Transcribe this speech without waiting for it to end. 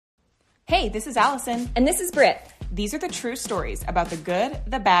Hey, this is Allison. And this is Britt. These are the true stories about the good,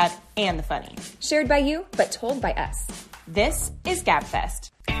 the bad, and the funny. Shared by you, but told by us. This is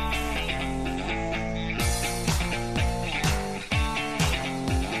GabFest.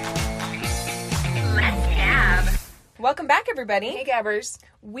 Let's gab. Welcome back, everybody. Hey, gabbers.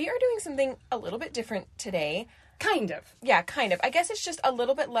 We are doing something a little bit different today. Kind of. Yeah, kind of. I guess it's just a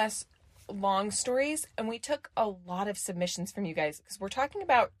little bit less long stories, and we took a lot of submissions from you guys because we're talking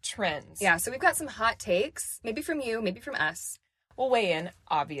about trends. Yeah, so we've got some hot takes, maybe from you, maybe from us. We'll weigh in,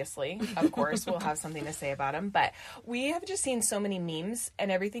 obviously. Of course, we'll have something to say about them. But we have just seen so many memes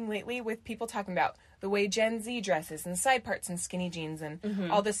and everything lately with people talking about the way Gen Z dresses and side parts and skinny jeans and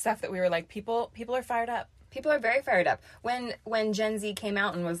all this stuff that we were like, people are fired up. People are very fired up. When Gen Z came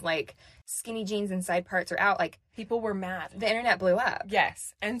out and was like, skinny jeans and side parts are out, like, people were mad. The internet blew up.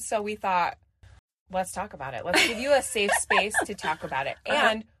 Yes. And so we thought, let's talk about it. Let's give you a safe space to talk about it.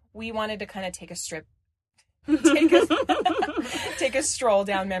 And we wanted to kind of take a stroll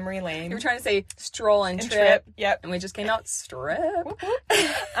down memory lane. You were trying to say stroll and trip. Yep. And we just came out strip.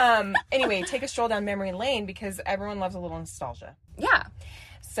 Anyway, take a stroll down memory lane because everyone loves a little nostalgia. Yeah.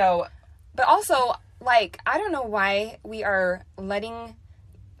 So. But also, like, I don't know why we are letting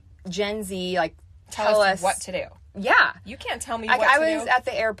Gen Z, like, tell us what to do. Yeah. You can't tell me like, what to do. I was at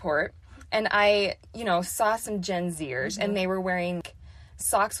the airport and I, saw some Gen Zers and they were wearing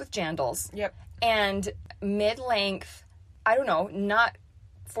socks with jandals. Yep. And mid-length, I don't know, not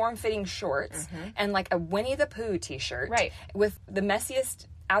form-fitting shorts and like a Winnie the Pooh t-shirt. Right. With the messiest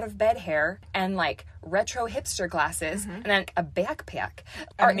out-of-bed hair and like retro hipster glasses and then a backpack.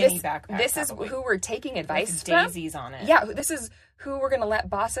 Mini backpack. This probably. Is who we're taking advice with from. daisies on it. Yeah, this is who we're going to let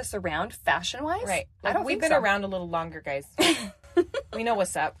boss us around fashion-wise. Right. I don't We've think been so. around a little longer, guys. We know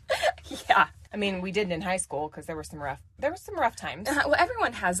what's up. Yeah. I mean, we didn't in high school because there were some rough times. Well,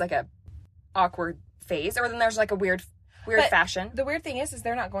 everyone has like a awkward phase, or then there's like a weird But fashion. The weird thing is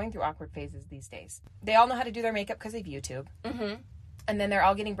they're not going through awkward phases these days. They all know how to do their makeup because of YouTube. Mm-hmm. And then they're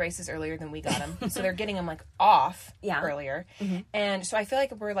all getting braces earlier than we got them. So they're getting them like off earlier. Mm-hmm. And so I feel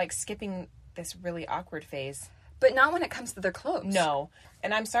like we're like skipping this really awkward phase. But not when it comes to their clothes. No.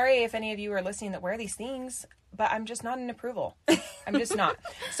 And I'm sorry if any of you are listening that wear these things, but I'm just not in approval. I'm just not.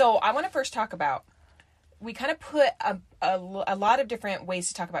 So I want to first talk about, we kind of put a lot of different ways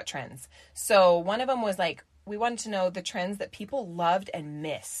to talk about trends. So one of them was like, we wanted to know the trends that people loved and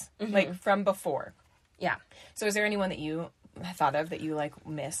miss, like from before. Yeah. So is there anyone that you thought of that you like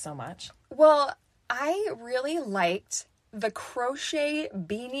miss so much? Well, I really liked the crochet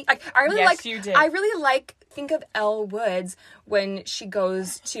beanie. You did. I really like, think of Elle Woods when she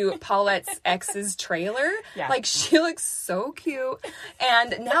goes to Paulette's ex's trailer. Yeah. Like, she looks so cute.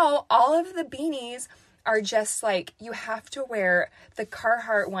 And now all of the beanies are just like, you have to wear the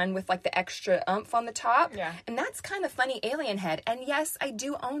Carhartt one with like the extra oomph on the top. Yeah. And that's kind of funny, alien head. And yes, I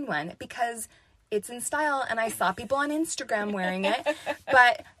do own one because it's in style and I saw people on Instagram wearing it.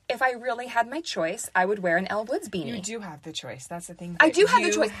 But if I really had my choice, I would wear an Elle Woods beanie. You do have the choice. That's the thing. I do have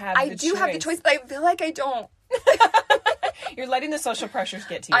the choice. I do have the choice, but I feel like I don't. You're letting the social pressures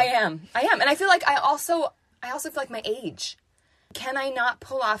get to you. I am. And I feel like I also feel like my age. Can I not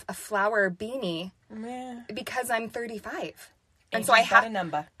pull off a flower beanie because I'm 35? And so I have a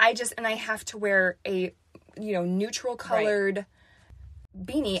number. I have to wear a neutral colored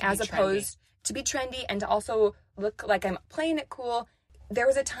beanie as opposed to be trendy and to also look like I'm playing it cool. There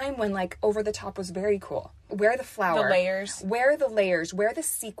was a time when like over the top was very cool. Wear the flower. The layers. Wear the layers. Wear the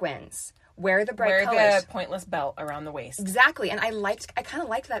sequins. Wear the bright colors. Wear the pointless belt around the waist. Exactly. And I kind of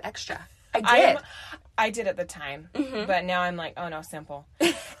liked that extra. I did at the time, but now I'm like, oh no, simple.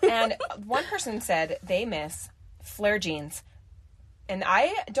 And one person said they miss flare jeans. And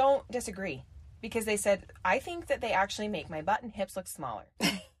I don't disagree because they said, I think that they actually make my butt and hips look smaller.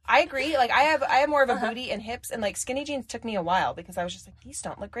 I agree. Like I have more of a booty and hips, and like skinny jeans took me a while because I was just like, these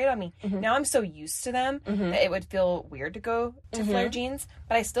don't look great on me. Now I'm so used to them that it would feel weird to go to flare jeans,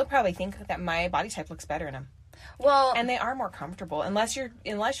 but I still probably think that my body type looks better in them. Well, and they are more comfortable unless your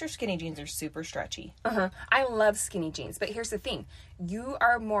skinny jeans are super stretchy. I love skinny jeans, but here's the thing: you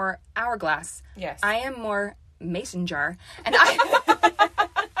are more hourglass. Yes, I am more mason jar, and I.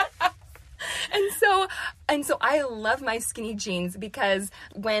 And so I love my skinny jeans because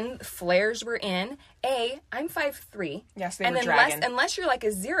when flares were in, I'm 5'3". Yes, they and were then dragging. Unless you're like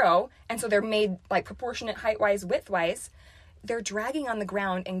a 0, and so they're made like proportionate height-wise, width-wise, they're dragging on the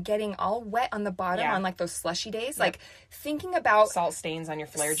ground and getting all wet on the bottom on like those slushy days. Yep. Like thinking about salt stains on your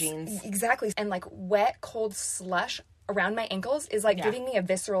flare jeans. Exactly. And like wet, cold slush around my ankles is like giving me a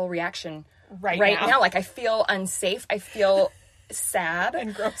visceral reaction right now. Like I feel unsafe. I feel sad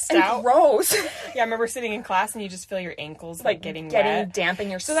and grossed out. Gross. Yeah, I remember sitting in class and you just feel your ankles like getting wet. damp in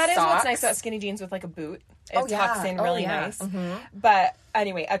your So that socks. is what's nice about skinny jeans with like a boot. It tucks in really nice. Mm-hmm. But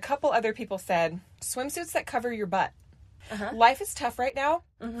anyway, a couple other people said swimsuits that cover your butt. Life is tough right now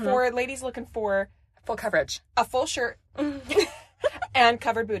for ladies looking for full coverage, a full shirt, and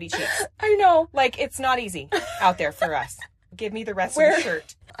covered booty cheeks. I know. Like, it's not easy out there for us. Give me the rest of the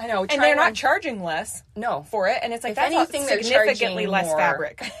shirt. I know. And they're not charging less for it. And it's like, that's anything, significantly less more.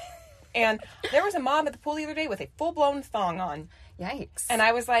 fabric. And there was a mom at the pool the other day with a full-blown thong on. Yikes. And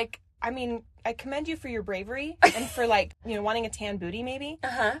I was like, I mean, I commend you for your bravery and for, like, you know, wanting a tan booty maybe.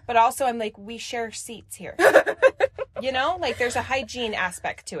 But also, I'm like, we share seats here. You know? Like, there's a hygiene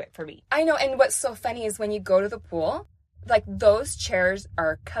aspect to it for me. I know. And what's so funny is when you go to the pool, like, those chairs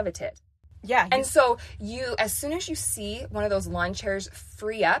are coveted. Yeah. And so as soon as you see one of those lawn chairs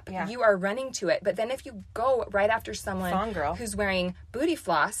free up, you are running to it. But then if you go right after someone who's wearing booty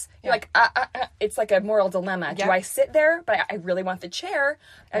floss, you're like, it's like a moral dilemma. Yep. Do I sit there? But I really want the chair.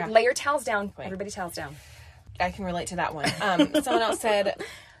 Lay your towels down. Wait. Everybody towels down. I can relate to that one. Someone else said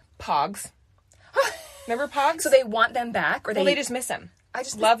Pogs. Remember Pogs? So they want them back? Or they just miss them. I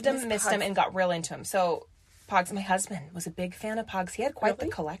just loved them, missed them, and got real into them. So Pogs, my husband was a big fan of Pogs. He had quite the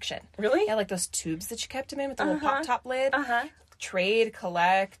collection. Really? He had like those tubes that you kept him in with the little pop top lid. Trade,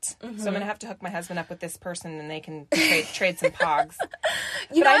 collect. So I'm going to have to hook my husband up with this person and they can trade some Pogs.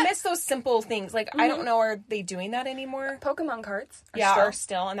 But I miss those simple things. Like, I don't know, are they doing that anymore? Pokemon cards are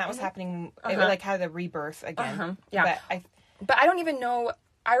still. And that was happening. It like had a rebirth again. Yeah. But I don't even know.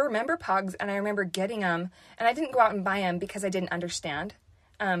 I remember Pogs and I remember getting them. And I didn't go out and buy them because I didn't understand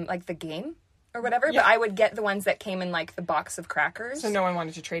like the game. Or whatever, but I would get the ones that came in, like, the box of crackers. So no one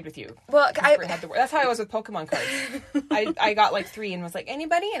wanted to trade with you. Well, that's how I was with Pokemon cards. I got, like, 3 and was like,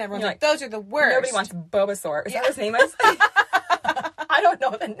 anybody? And everyone's like, those are the worst. Nobody wants Bulbasaur. Is that what his name is? I don't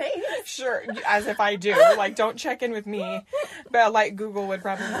know the name. Sure, as if I do. Like, don't check in with me. But, like, Google would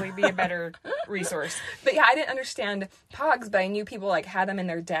probably be a better resource. But, yeah, I didn't understand Pogs, but I knew people, like, had them in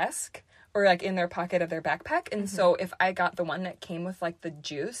their desk. Or, like, in their pocket of their backpack. And so, if I got the one that came with, like, the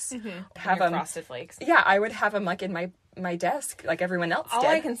juice, have them... Frosted Flakes. Yeah, I would have them, like, in my desk, like everyone else did. All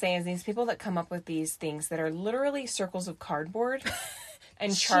I can say is these people that come up with these things that are literally circles of cardboard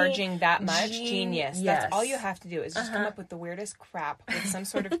and charging that much, genius. Yes. That's all you have to do is just come up with the weirdest crap with some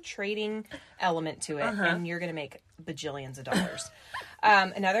sort of trading element to it, and you're going to make bajillions of dollars.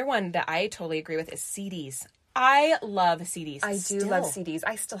 Another one that I totally agree with is CDs. I love CDs. I do love CDs.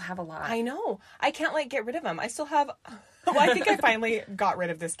 I still have a lot. I know. I can't, like, get rid of them. I still have... Well, I think I finally got rid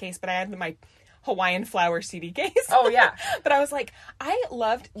of this case, but I had my Hawaiian Flower CD case. Oh, yeah. But I was like, I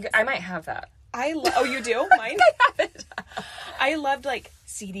loved... I might have that. Oh, you do? Mine? I have it. I loved, like,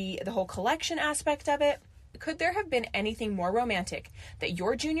 CD, the whole collection aspect of it. Could there have been anything more romantic that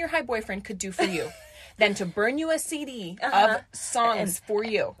your junior high boyfriend could do for you than to burn you a CD of songs for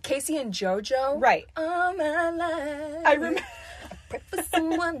you? Casey and JoJo? Right. All my life. I remember... like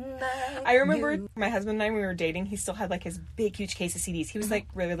I remember my husband and I, when we were dating, he still had, like, his big, huge case of CDs. He was, like,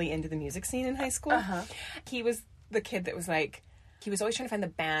 really into the music scene in high school. He was the kid that was, like... He was always trying to find the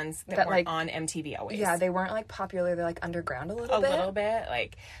bands that weren't, like, on MTV always. Yeah, they weren't, like, popular. They're, like, underground a little bit.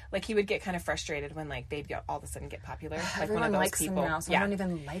 Like, he would get kind of frustrated when, like, they'd all of a sudden get popular. Like, everyone one of those likes people. them now, so I don't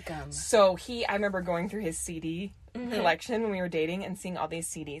even like them. So I remember going through his CD collection when we were dating and seeing all these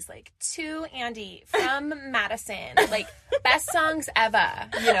CDs, like, to Andy from Madison, like, best songs ever,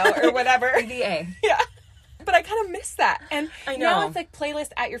 you know, or whatever. ADA. Yeah. But I kind of miss that. And I know. Now it's like playlist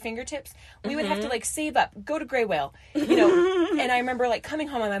at your fingertips. We would have to, like, save up, go to Grey Whale, you know. And I remember, like, coming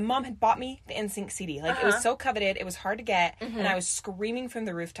home and my mom had bought me the NSYNC CD. Like, it was so coveted. It was hard to get. And I was screaming from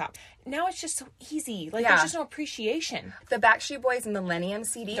the rooftop. Now it's just so easy. Like, there's just no appreciation. The Backstreet Boys Millennium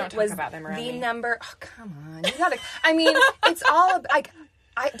CD was about them the number... Oh, come on. You gotta... I mean, it's all... Like,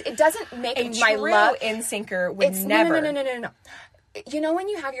 it doesn't make my love... NSYNCer would never... No. You know when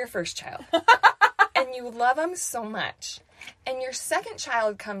you have your first child... and you love them so much, and your second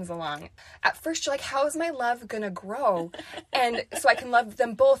child comes along. At first, you're like, how is my love going to grow? And so I can love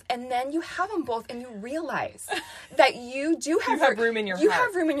them both. And then you have them both, and you realize that you do have room in your heart. You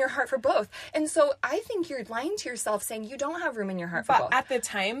have room in your heart for both. And so I think you're lying to yourself saying you don't have room in your heart for both. But at the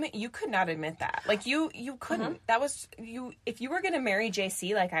time, you could not admit that. Like, you couldn't. That was, if you were going to marry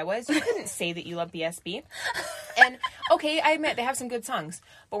JC like I was, you couldn't say that you love BSB. And, okay, I admit, they have some good songs.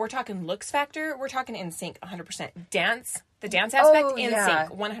 But we're talking looks factor, we're talking NSYNC 100%. Dance, the dance aspect,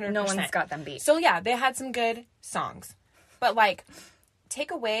 NSYNC 100%. No one's got them beat. So yeah, they had some good songs. But, like, take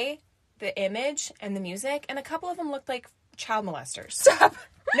away the image and the music, and a couple of them looked like child molesters. Stop.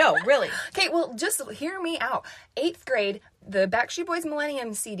 No, really. Okay, well, just hear me out. 8th grade, the Backstreet Boys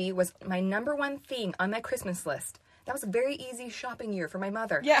Millennium CD was my number one thing on my Christmas list. That was a very easy shopping year for my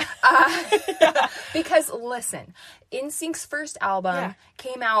mother. Yeah. Because, listen, NSYNC's first album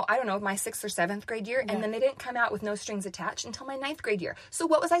came out, I don't know, my 6th or 7th grade year, and then they didn't come out with No Strings Attached until my 9th grade year. So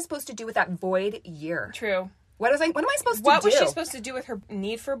what was I supposed to do with that void year? True. What am I supposed to do? What was she supposed to do with her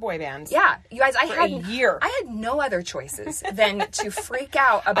need for boy bands? Yeah, you guys, I had a year. I had no other choices than to freak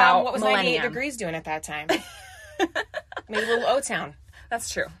out about what was Millennium. 98 Degrees doing at that time? Maybe a little O-Town.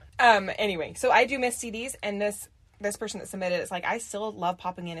 That's true. Anyway, so I do miss CDs, and this person that submitted it's like, I still love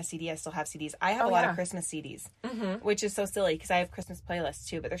popping in a CD. I still have CDs. I have a lot of Christmas CDs, which is so silly because I have Christmas playlists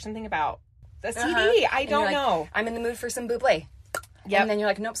too. But there's something about the CD. I don't know. I'm in the mood for some Bublé. Yep. And then you're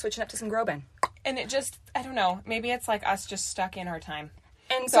like, nope, switching up to some Groban. And it just, I don't know. Maybe it's like us just stuck in our time.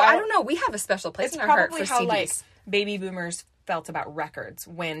 And so I don't know. We have a special place in our heart for it's probably how CDs. like baby boomers felt about records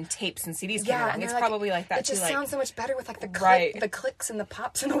when tapes and CDs came along. It's like, probably like that it too. It just like, sounds so much better with like the right. clicks and the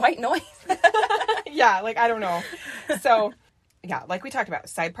pops and the white noise. Yeah, like I don't know. So yeah, like we talked about,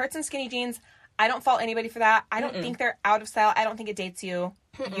 side parts and skinny jeans. I don't fault anybody for that. I don't think they're out of style. I don't think it dates you.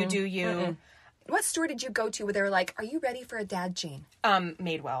 You do you. What store did you go to where they were like, are you ready for a dad jean?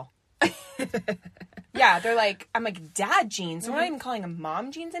 Madewell. Yeah, they're like, I'm like, dad jeans? We're not even calling them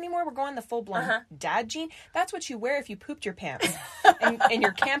mom jeans anymore. We're going the full-blown dad jean. That's what you wear if you pooped your pants and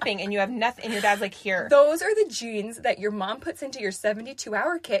you're camping and you have nothing, and your dad's like, here. Those are the jeans that your mom puts into your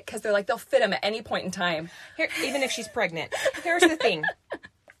 72-hour kit because they're like, they'll fit them at any point in time. Here, even if she's pregnant. Here's the thing.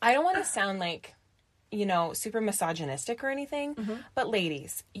 I don't want to sound like, you know, super misogynistic or anything, but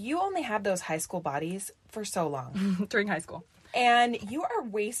ladies, you only have those high school bodies for so long. During high school. And you are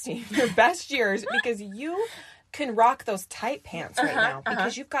wasting your best years because you can rock those tight pants right now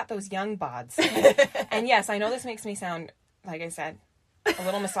because you've got those young bods. And yes, I know this makes me sound, like I said, a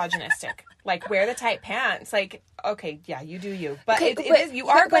little misogynistic. Like, wear the tight pants. Like, okay, yeah, you do you. But, you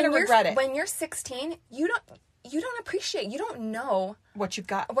are going to regret it. When you're 16, you don't appreciate, you don't know what you've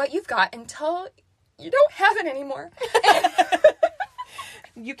got until you don't have it anymore.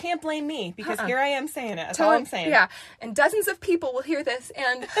 You can't blame me because here I am saying it. That's all I'm saying. Yeah, and dozens of people will hear this,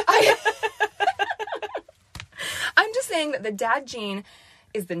 and I'm just saying that the dad jean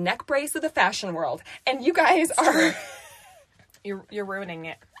is the neck brace of the fashion world, and you guys are you're ruining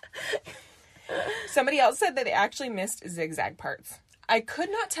it. Somebody else said that they actually missed zigzag parts. I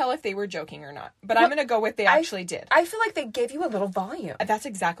could not tell if they were joking or not, but I'm going to go with they actually did. I feel like they gave you a little volume. That's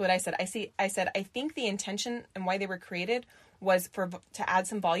exactly what I said. I said I think the intention and why they were created was to add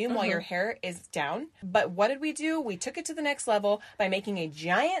some volume while your hair is down. But what did we do? We took it to the next level by making a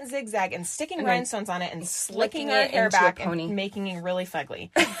giant zigzag and sticking rhinestones on it and slicking our hair back and making it really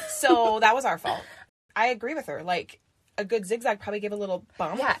fugly. So that was our fault. I agree with her. Like, a good zigzag probably give a little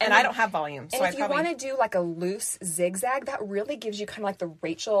bump. Yeah, and I don't have volume. So if you want to do like a loose zigzag, that really gives you kind of like the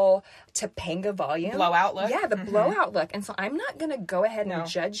Rachel Topanga volume. Blowout look? Yeah, the blowout look. And so I'm not going to go ahead and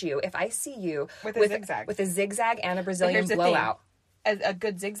judge you if I see you with a zigzag and a Brazilian blowout. A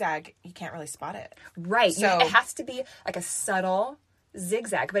good zigzag, you can't really spot it. Right. So it has to be like a subtle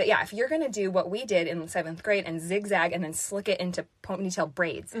zigzag. But yeah, if you're going to do what we did in 7th grade and zigzag and then slick it into ponytail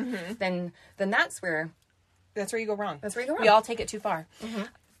braids, then that's where you go wrong. That's where you go wrong. We all take it too far.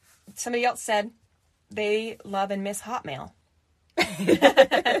 Somebody else said they love and miss Hotmail.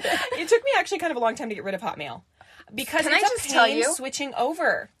 It took me actually kind of a long time to get rid of Hotmail because it's a pain switching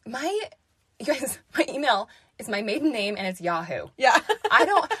over. My email is my maiden name and it's Yahoo. Yeah. I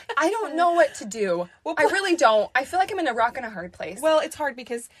don't know what to do. Well, I really don't. I feel like I'm in a rock and a hard place. Well, it's hard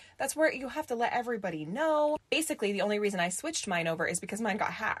because that's where you have to let everybody know. Basically, the only reason I switched mine over is because mine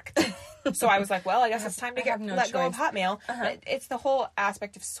got hacked. So I was like, well, I guess it's time to let go of Hotmail. It's the whole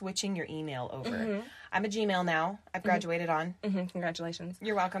aspect of switching your email over. I'm a Gmail now. I've graduated on. Congratulations.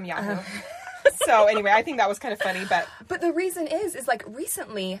 You're welcome, Yahoo. So anyway, I think that was kind of funny, but the reason is like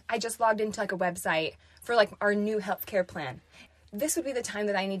recently I just logged into like a website for like our new healthcare plan. This would be the time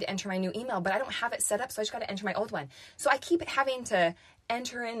that I need to enter my new email, but I don't have it set up, so I just got to enter my old one. So I keep having to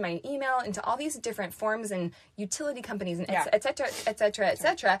enter in my email into all these different forms and utility companies and et cetera, et cetera, et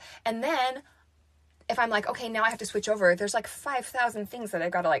cetera. And then if I'm like, okay, now I have to switch over, there's like 5,000 things that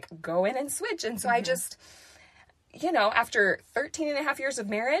I've got to like go in and switch. And so I just, you know, after 13 and a half years of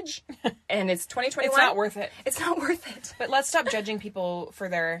marriage and it's 2021. It's not worth it. It's not worth it. But let's stop judging people for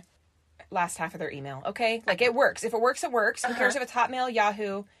their last half of their email, okay? Like, it works. If it works, it works. Who cares if it's Hotmail,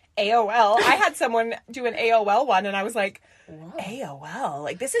 Yahoo, AOL? I had someone do an AOL one, and I was like, whoa. AOL?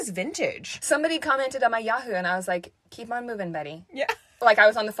 Like, this is vintage. Somebody commented on my Yahoo, and I was like, keep on moving, Betty. Yeah. like, I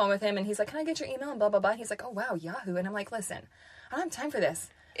was on the phone with him, and he's like, can I get your email? And blah, blah, blah. And he's like, oh, wow, Yahoo. And I'm like, listen, I don't have time for this.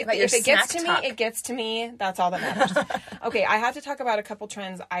 If it gets to me, it gets to me. That's all that matters. Okay, I have to talk about a couple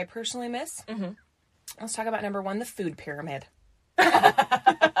trends I personally miss. Mm-hmm. Let's talk about number one, the food pyramid.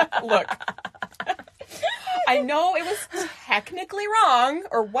 Look. I know it was technically wrong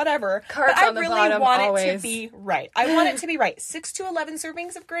or whatever, Carbs but I on the really bottom, want always. it to be right. I want it to be right. 6 to 11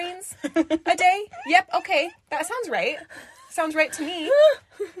 servings of grains a day? Yep, okay. That sounds right. Sounds right to me.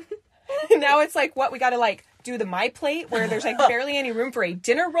 Now it's like, what? We got to like do the My Plate where there's like barely any room for a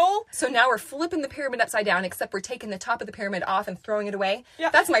dinner roll. So now we're flipping the pyramid upside down, except we're taking the top of the pyramid off and throwing it away. Yeah.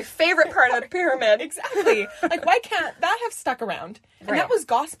 That's my favorite part of the pyramid. Exactly. Like, why can't that have stuck around? And Right. that was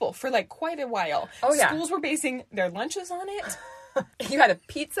gospel for like quite a while. Oh, yeah. Schools were basing their lunches on it. You had a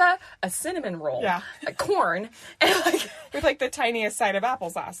pizza, a cinnamon roll, Yeah. a corn, and like With like the tiniest side of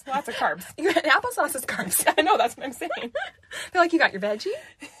applesauce. Lots of carbs. you had applesauce is carbs. I know, that's what I'm saying. They're like, you got your veggie?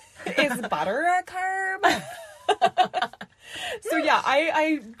 Is butter a carb? So yeah,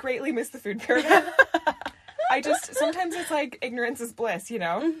 I greatly miss the food pyramid. Sometimes it's like ignorance is bliss, you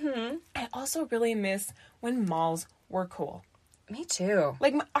know? Mm-hmm. I also really miss when malls were cool. Me too.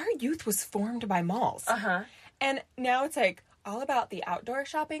 Like, our youth was formed by malls. Uh-huh. And now it's like all about the outdoor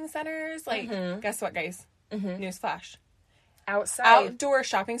shopping centers. Like, guess what, guys? Newsflash. Outside. Outdoor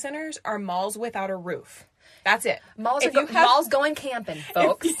shopping centers are malls without a roof. That's it. Malls malls going camping,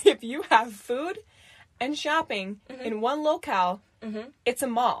 folks. If you have food and shopping in one locale, it's a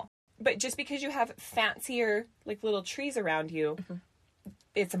mall. But just because you have fancier, like, little trees around you,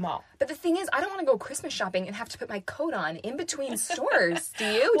 it's a mall. But the thing is, I don't want to go Christmas shopping and have to put my coat on in between stores. Do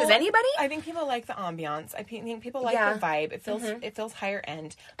you? Does Well, anybody? I think people like the ambiance. I think people like Yeah. the vibe. It feels higher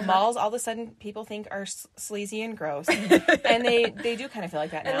end. Malls, all of a sudden, people think are sleazy and gross, and they do kind of feel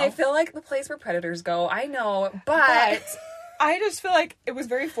like that now. And they feel like the place where predators go. I know, but I just feel like it was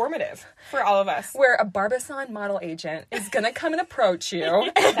very formative for all of us. where a Barbizon model agent is going to come and approach you.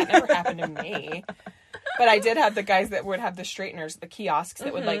 That never happened to me. But I did have the guys that would have the straighteners, the kiosks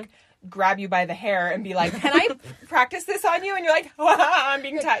that would like grab you by the hair and be like, "Can I practice this on you?" And you're like, "I'm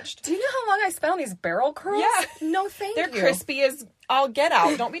being touched." Do you know how long I spent on these barrel curls? Yeah. No, thank They're you. crispy as all get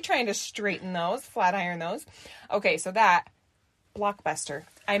out. Don't be trying to straighten those, flat iron those. Okay, so that Blockbuster.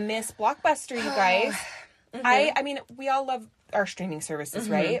 I miss Blockbuster, you guys. I mean, we all love our streaming services,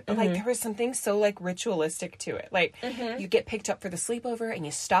 right? But like there was something so like ritualistic to it. Like you get picked up for the sleepover and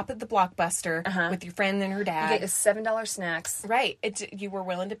you stop at the Blockbuster with your friend and her dad. You get the $7 snacks. Right. You were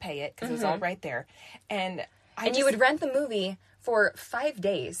willing to pay it because it was all right there. And You would rent the movie for 5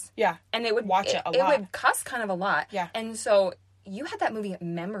 days. Yeah. And it would watch it a lot. It would cost kind of a lot. Yeah. And so you had that movie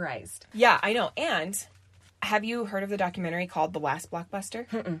memorized. Yeah, I know. And have you heard of the documentary called The Last Blockbuster?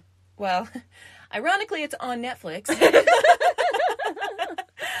 Mm-mm. Well, ironically, it's on Netflix.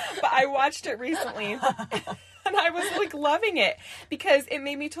 But I watched it recently. And I was like loving it because it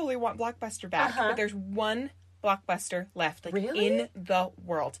made me totally want Blockbuster back. But there's one Blockbuster left, like Really? in the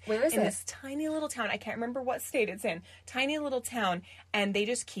world. Where is in it? this tiny little town. I can't remember what state it's in. Tiny little town, and they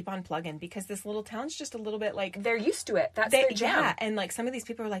just keep on plugging because this little town's just a little bit like They're used to it. That's their jam. yeah, and like some of these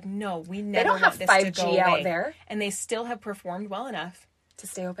people are like, no, we never don't want have this 5G to go out away. there. And they still have performed well enough To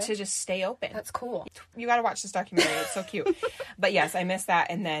stay open? to just stay open. That's cool. You got to watch this documentary. It's so cute. But yes, I missed that.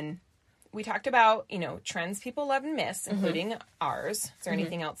 And then we talked about, trends people love and miss, including ours. Is there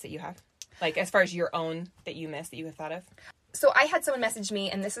anything else that you have? Like, as far as your own that you missed that you have thought of? So I had someone message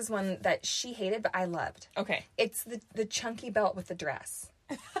me, and this is one that she hated, but I loved. Okay. It's the chunky belt with the dress.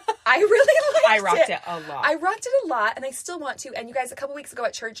 I really liked it. I rocked it a lot. I rocked it a lot, and I still want to. And you guys, a couple weeks ago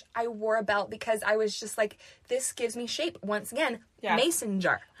at church, I wore a belt because I was just like, this gives me shape. Once again, Yeah. mason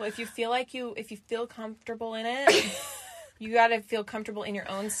jar. Well, if you feel comfortable in it, you got to feel comfortable in your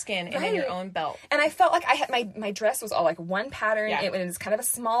own skin and in your Right. own belt. And I felt like I had my dress was all like one pattern. Yeah. It was kind of a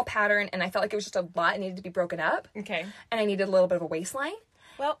small pattern, and I felt like it was just a lot. It needed to be broken up, Okay. and I needed a little bit of a waistline.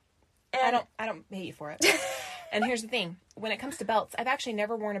 Well, And I don't hate you for it. And here's the thing: when it comes to belts, I've actually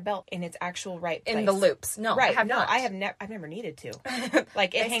never worn a belt in its actual right place. in the loops. No, Right? I have not. I've never needed to.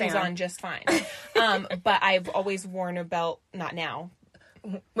 Like it They stay hangs on. on just fine. But I've always worn a belt. Not now,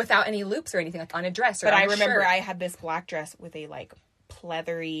 Without any loops or anything, like on a dress or but on I a remember shirt. I had this black dress with a like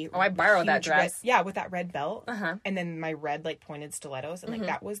pleathery. Oh, I borrowed that huge red- dress. yeah, with that red belt, Uh-huh. and then my red like pointed stilettos, and like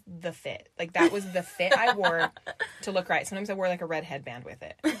that was the fit. Like that was the fit I wore to look right. Sometimes I wore like a red headband with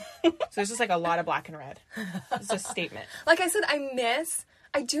it. So it's just like a lot of black and red. It's a statement. Like I said,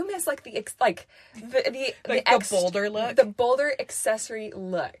 I do miss like the Like the bolder look? the bolder accessory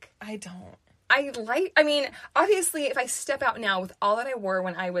look. I don't. I mean, obviously, if I step out now with all that I wore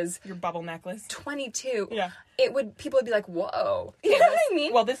when I was Your bubble necklace. 22, Yeah. People would be like, whoa. You know what I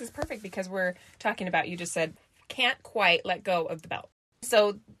mean? Well, this is perfect because we're talking about, you just said, can't quite let go of the belt.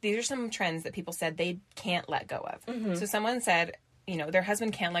 So these are some trends that people said they can't let go of. Mm-hmm. So someone said, their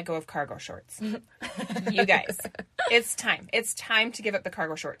husband can't let go of cargo shorts. You guys, it's time. It's time to give up the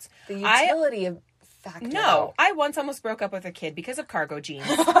cargo shorts. The utility of factor. No, I once almost broke up with a kid because of cargo jeans.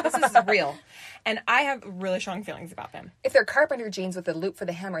 This is real. And I have really strong feelings about them. If they're carpenter jeans with the loop for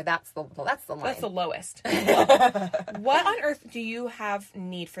the hammer, that's the line. That's the lowest. What on earth do you have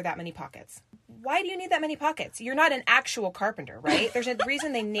need for that many pockets? Why do you need that many pockets? You're not an actual carpenter, right? There's a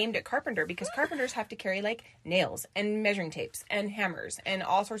reason they named it carpenter, because carpenters have to carry like nails and measuring tapes and hammers and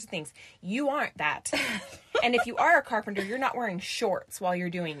all sorts of things. You aren't that. And if you are a carpenter, you're not wearing shorts while you're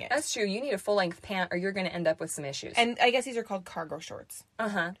doing it. That's true. You need a full-length pant or you're going to end up with some issues. And I guess these are called cargo shorts.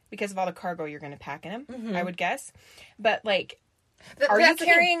 Uh-huh. Because of all the cargo you're going to pack in them, I would guess. But like, are you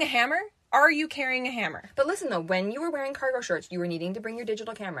carrying a hammer? Are you carrying a hammer? But listen though, when you were wearing cargo shorts, you were needing to bring your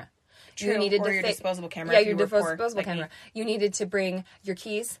digital camera. True. You needed your disposable camera. Yeah, your disposable camera. You needed to bring your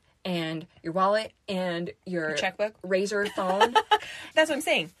keys and your wallet and your checkbook, Razor phone. That's what I'm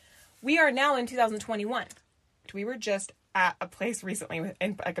saying. We are now in 2021. We were just at a place recently,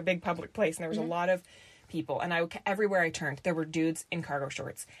 in like a big public place, and there was a lot of people, and everywhere I turned, there were dudes in cargo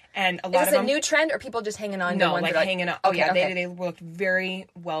shorts, and a lot of them. Is this a new trend, or people just hanging on? No, like hanging on. Oh yeah, they looked very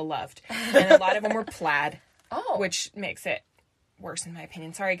well loved, and a lot of them were plaid. Oh, which makes it worse in my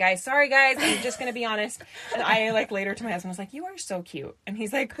opinion. Sorry guys, I'm just gonna be honest. And I like later to my husband was like, "You are so cute," and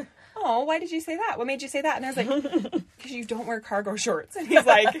he's like, "Oh, why did you say that? What made you say that?" And I was like, "Because you don't wear cargo shorts." And he's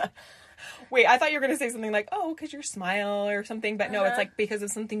like, "Wait, I thought you were gonna say something like, oh, because your smile or something," but no, it's like because of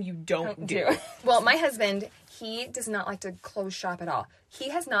something you don't do. Well, my husband, he does not like to clothes shop at all. He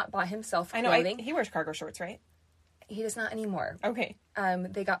has not bought himself clothing. He wears cargo shorts, right? He does not anymore. Okay.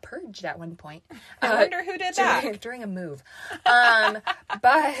 They got purged at one point. I wonder who did that. During a move.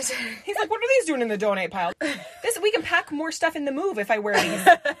 But he's like, "What are these doing in the donate pile? We can pack more stuff in the move if I wear these.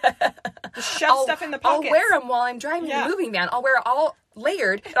 Just shove stuff in the pockets. I'll wear them while I'm driving the moving van. I'll wear it all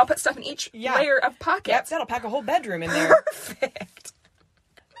layered, and I'll put stuff in each layer of pockets. Yep, that'll pack a whole bedroom in there." Perfect.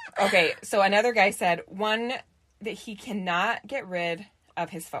 Okay, so another guy said that he cannot get rid of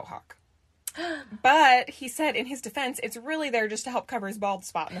his faux hawk. But he said in his defense, it's really there just to help cover his bald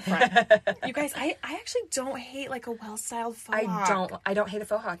spot in the front. You guys, I actually don't hate like a well-styled faux hawk. I don't hate a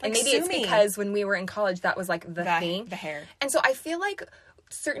faux hawk. Like, and maybe it's because when we were in college, that was like the thing. The hair. And so I feel like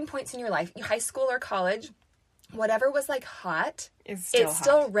certain points in your life, high school or college, whatever was like hot,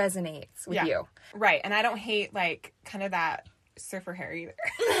 still resonates with you. Right. And I don't hate like kind of that surfer hair either.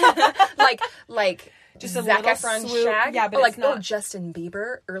 like just a Zac Efron shag. Yeah, but it's not Justin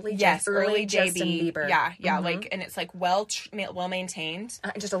Bieber, early Justin Bieber. Yeah, mm-hmm. Like, and it's like well maintained.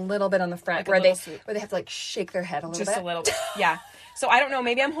 Just a little bit on the front, like where they have to like shake their head a little bit. Just a little bit. Yeah. So I don't know.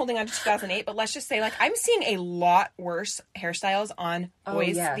 Maybe I'm holding on to 2008, but let's just say like I'm seeing a lot worse hairstyles on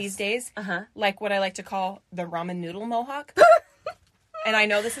boys these days. Like what I like to call the ramen noodle mohawk. And I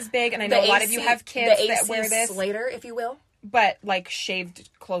know this is big, and I know a lot of you have kids that wear this. Slater, if you will. But like shaved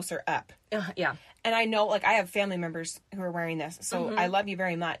closer up. Yeah. And I know, like, I have family members who are wearing this, so I love you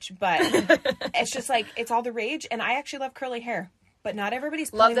very much. But it's just like, it's all the rage, and I actually love curly hair. But not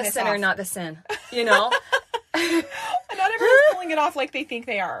everybody's pulling this off. Love the sinner, not the sin. You know? Not everyone's pulling it off like they think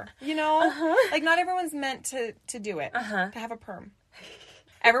they are. You know? Like, not everyone's meant to do it. To have a perm.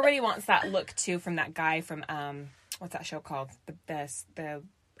 Everybody wants that look, too, from that guy from, what's that show called? The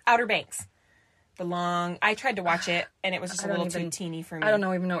Outer Banks. I tried to watch it, and it was just a little too teeny for me. I don't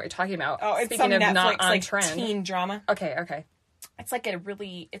even know what you're talking about. Oh, it's Speaking some of Netflix, not on like, trend. teen drama. Okay. It's like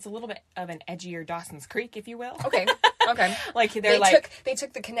it's a little bit of an edgier Dawson's Creek, if you will. Okay. Like, they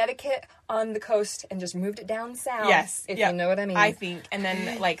took the Connecticut on the coast and just moved it down south. Yes. If you know what I mean. I think. And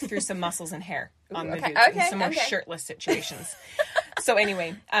then, like, threw some muscles and hair on the dudes. Okay. Some more shirtless situations. So,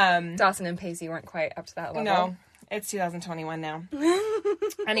 anyway. Dawson and Pacey weren't quite up to that level. No. It's 2021 now.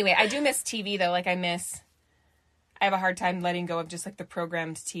 Anyway, I do miss TV, though. Like, I have a hard time letting go of just, like, the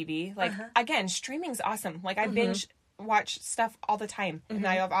programmed TV. Like, again, streaming's awesome. Like, I binge watch stuff all the time. And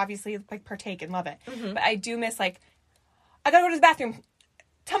I obviously, like, partake and love it. But I do miss, like, I gotta go to the bathroom.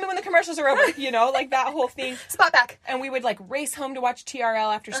 Tell me when the commercials are over. You know, like, that whole thing. Spot back. And we would, like, race home to watch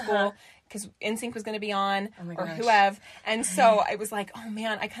TRL after school. Because NSYNC was going to be on. Or whoever. And so I was like, oh,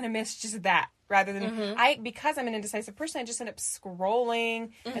 man, I kind of miss just that. Rather than, because I'm an indecisive person, I just end up scrolling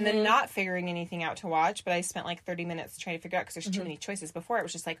and then not figuring anything out to watch. But I spent like 30 minutes trying to figure out because there's too many choices. Before it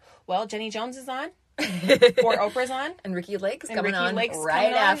was just like, well, Jenny Jones is on. or Oprah's on. And Ricky Lake's And coming Ricky on Lake's right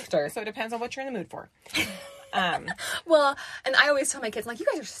coming on, after. so it depends on what you're in the mood for. Well, and I always tell my kids, I'm like, you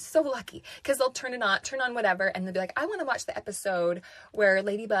guys are so lucky, because they'll turn on whatever, and they'll be like, I want to watch the episode where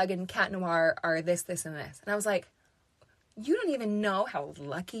Ladybug and Cat Noir are this, this, and this. And I was like, you don't even know how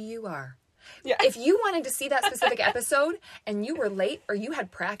lucky you are. Yeah. If you wanted to see that specific episode and you were late or you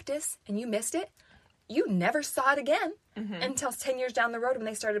had practice and you missed it, you never saw it again until 10 years down the road when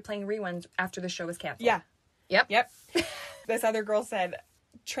they started playing reruns after the show was canceled. Yeah. Yep. This other girl said,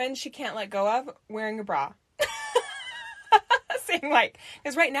 trends she can't let go of, wearing a bra. Saying like,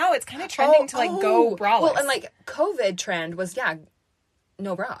 because right now it's kind of trending to like go braless. Well, and like COVID trend was,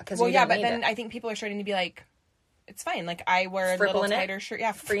 no bra. Well, yeah, but then I think people are starting to be like, it's fine. Like I wear a little tighter shirt.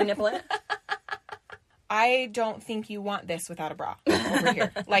 Yeah. Free nipple in it. I don't think you want this without a bra over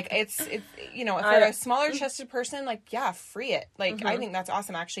here. Like it's if you're a smaller chested person, like, yeah, free it. Like, I think that's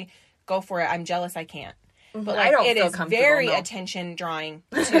awesome. Actually, go for it. I'm jealous I can't. But like, I don't it feel is comfortable, very no. attention drawing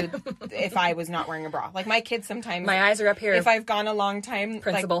to if I was not wearing a bra. Like my kids sometimes, My eyes are up here. if I've gone a long time,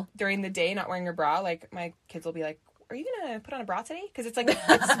 Principal. like during the day not wearing a bra, like my kids will be like, are you going to put on a bra today? Because it's like,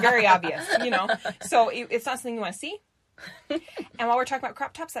 it's very obvious, So it's not something you want to see. And while we're talking about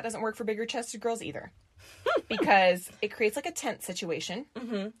crop tops, that doesn't work for bigger chested girls either. Because it creates like a tent situation.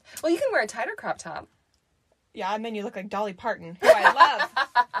 Mm-hmm. Well, you can wear a tighter crop top. Yeah, and then you look like Dolly Parton, who I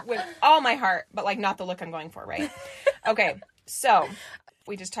love with all my heart, but like not the look I'm going for, right? Okay, so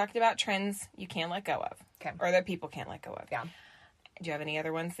we just talked about trends you can't let go of. Okay. Or that people can't let go of. Yeah. Do you have any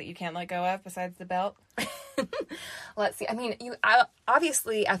other ones that you can't let go of besides the belt? Let's see. I mean,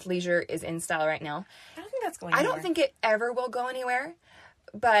 obviously athleisure is in style right now. I don't think that's going anywhere. I don't think it ever will go anywhere.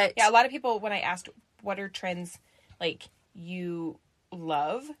 But yeah, a lot of people, when I asked what are trends like you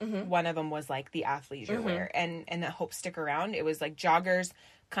love, one of them was like the athleisure wear, and that hope stick around. It was like joggers,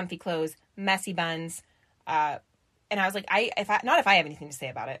 comfy clothes, messy buns, and I was like, if I have anything to say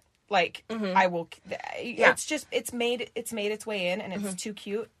about it, like I will. Yeah. It's made its way in, and it's too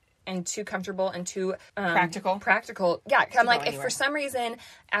cute and too comfortable and too practical. Yeah, I'm like, if for some reason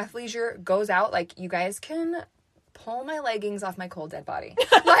athleisure goes out, like, you guys can pull my leggings off my cold dead body,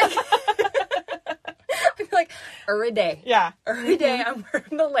 like. Like, every day. Yeah. Every day I'm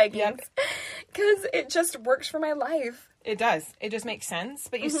wearing the leggings. Because it just works for my life. It does. It just makes sense.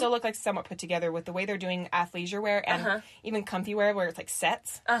 But you still look like somewhat put together with the way they're doing athleisure wear and even comfy wear where it's like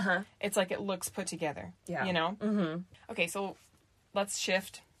sets. It's like it looks put together. Yeah. Okay, so let's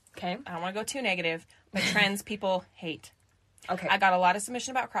shift. Okay. I don't want to go too negative, but trends people hate. Okay. I got a lot of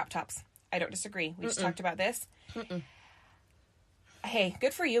submission about crop tops. I don't disagree. We just talked about this. Hey,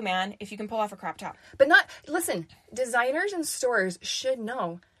 good for you, man, if you can pull off a crop top. But listen, designers and stores should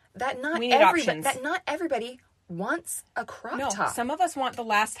know that not everybody wants a crop top. Some of us want the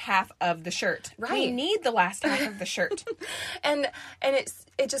last half of the shirt. Right. We need the last half of the shirt. and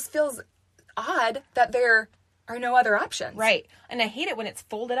it just feels odd that there are no other options. Right. And I hate it when it's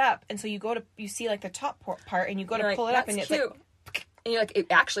folded up, and so you see like the top part, and you go to pull it up, and it's cute. like... And you're like, it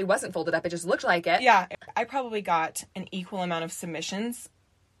actually wasn't folded up. It just looked like it. Yeah. I probably got an equal amount of submissions,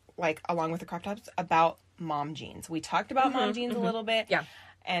 like, along with the crop tops, about mom jeans. We talked about mom jeans a little bit. Yeah.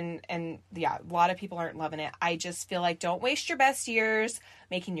 And yeah, a lot of people aren't loving it. I just feel like don't waste your best years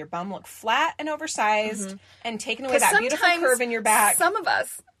making your bum look flat and oversized and taking away that beautiful curve in your back. Some of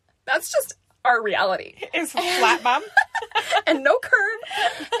us, that's just our reality. Is flat bum. And no curve.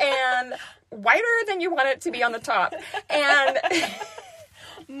 And wider than you want it to be on the top. And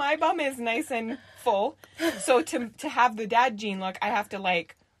my bum is nice and full. So to have the dad jean look, I have to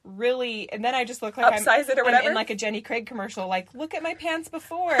like really, and then I just look like upsize it or whatever. I'm in like a Jenny Craig commercial, like, look at my pants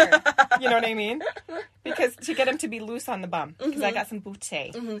before. You know what I mean? Because to get them to be loose on the bum, because I got some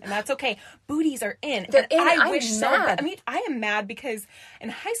booty, and that's okay. Booties are in. They're in. I wish so bad. I mean, I am mad because in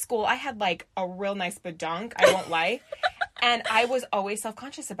high school I had like a real nice badonk. I won't lie, and I was always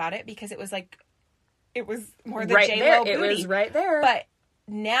self-conscious about it because it was like, it was more the J-Lo booty. It was right there. But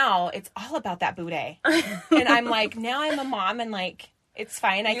now it's all about that booty, and I'm like, now I'm a mom, and like, it's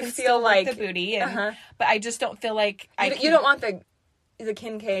fine. I can still like the booty, and, but I just don't feel like you don't want the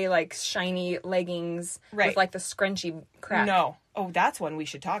Kim K like shiny leggings with like the scrunchy crack. No. Oh, that's one we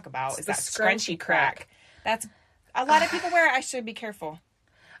should talk about. Is that scrunchy crack? That's a lot of people wear it. I should be careful.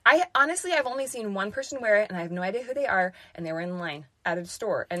 I've only seen one person wear it, and I have no idea who they are, and they were in line at a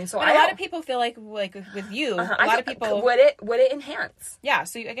store, and so a lot of people feel like with you, a lot of people would it enhance? Yeah,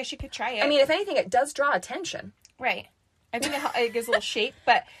 so I guess you could try it. I mean, if anything, it does draw attention, right? I think it gives a little shape,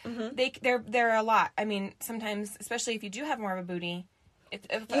 but they're a lot. I mean, sometimes, especially if you do have more of a booty,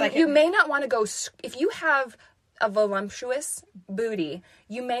 you may not want to go if you have a voluptuous booty.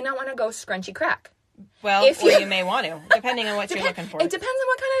 You may not want to go scrunchy crack. Well, or you may want to, depending on what you're looking for. It depends on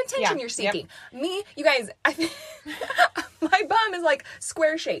what kind of attention you're seeking. Yep. Me, you guys, my bum is like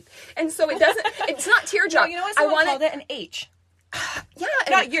square shaped. And so it's not teardrop. No, you know what? Someone called it an H. Yeah.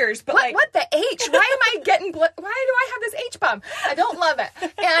 Not yours, but what the H? Why am I getting, why do I have this H bum? I don't love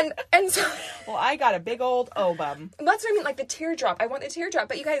it. And so. Well, I got a big old O bum. That's what I mean, like the teardrop. I want the teardrop.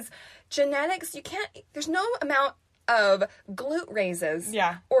 But you guys, genetics, there's no amount of glute raises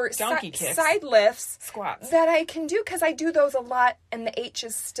or donkey kicks, side lifts, squats that I can do, because I do those a lot, and the H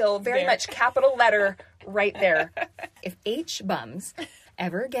is still very much capital letter right there. If H bums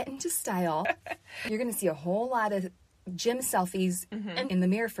ever get into style, you're going to see a whole lot of gym selfies in the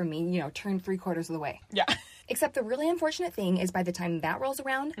mirror from me, turned 3/4 of the way. Yeah. Except the really unfortunate thing is by the time that rolls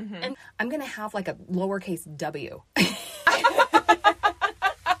around, and I'm going to have like a lowercase W.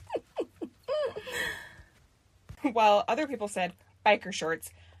 Well, other people said biker shorts,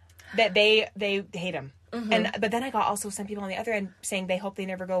 that they hate them. But then I got also some people on the other end saying they hope they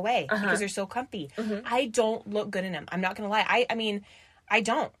never go away because they're so comfy. I don't look good in them. I'm not going to lie. I mean, I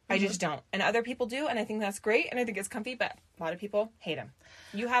don't. I just don't. And other people do, and I think that's great, and I think it's comfy, but a lot of people hate them.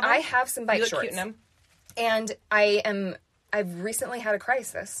 You have them? I have some bike shorts. Cute in them. And I've recently had a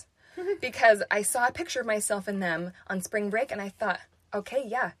crisis because I saw a picture of myself in them on spring break, and I thought, okay,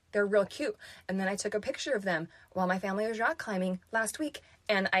 yeah, they're real cute. And then I took a picture of them while my family was rock climbing last week,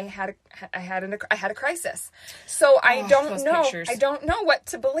 and I had a crisis. So I don't know. Pictures. I don't know what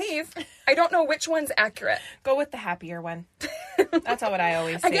to believe. I don't know which one's accurate. Go with the happier one. That's what I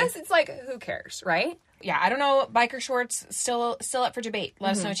always say. I guess it's like, who cares, right? Yeah, I don't know. Biker shorts still up for debate.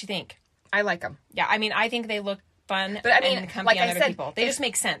 Let us know what you think. I like them. Yeah, I mean, I think they look fun, but I mean, and comfy like on I other said, people. They just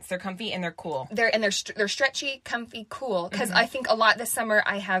make sense. They're comfy and they're cool. They're stretchy, comfy, cool. Because I think a lot this summer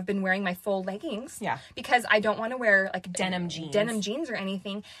I have been wearing my full leggings. Yeah. Because I don't want to wear like denim jeans or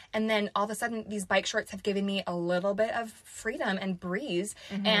anything. And then all of a sudden these bike shorts have given me a little bit of freedom and breeze.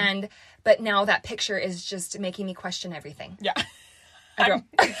 But now that picture is just making me question everything. Yeah.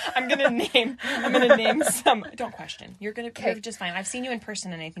 I'm gonna name some. Don't question. You're just fine. I've seen you in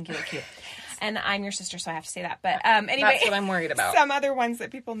person, and I think you look cute. And I'm your sister, so I have to say that. But anyway, that's what I'm worried about. Some other ones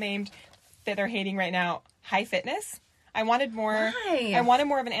that people named that they're hating right now: high fitness. I wanted more. Why? I wanted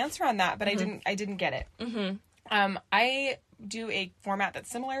more of an answer on that, but I didn't get it. I do a format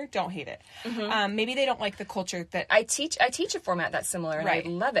that's similar. Don't hate it. Maybe they don't like the culture that I teach a format that's similar, and I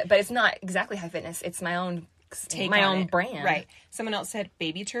love it. But it's not exactly high fitness. It's my own. Take my own brand. Right. Someone else said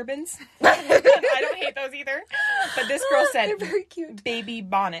baby turbans. I don't hate those either. But this girl said they're very cute. Baby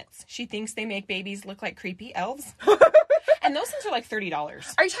bonnets. She thinks they make babies look like creepy elves. And those things are like $30.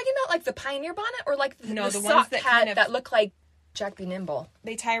 Are you talking about like the Pioneer bonnet or like the ones sock hat that look like Jack Be Nimble?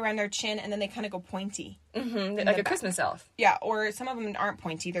 They tie around their chin and then they kind of go pointy. Like a Christmas elf. Yeah, or some of them aren't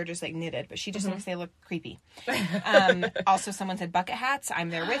pointy. They're just like knitted, but she just thinks they look creepy. Also, someone said bucket hats. I'm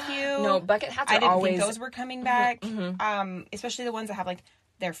there with you. No, bucket hats I didn't always... think those were coming back. Especially the ones that have like,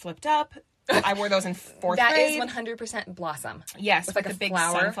 they're flipped up. I wore those in fourth grade. That is 100% Blossom. Yes, with like the a big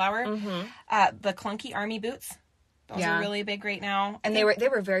flower. sunflower. The clunky army boots. Those are really big right now. And they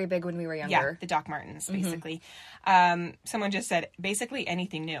were very big when we were younger. Yeah, the Doc Martens, basically. Someone just said, basically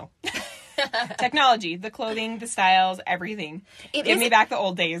anything new. Technology, the clothing, the styles, everything. Give me back the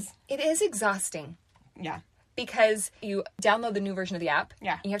old days. It is exhausting. Yeah. Because you download the new version of the app.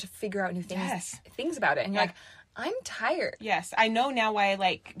 Yeah. And you have to figure out new things about it. And you're like, I'm tired. Yes. I know now why,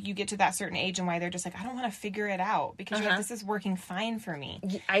 like, you get to that certain age and why they're just like, I don't want to figure it out. Because you're like, this is working fine for me.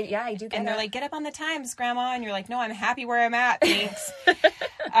 I do get that. And they're like, get up on the times, Grandma. And you're like, no, I'm happy where I'm at. Thanks.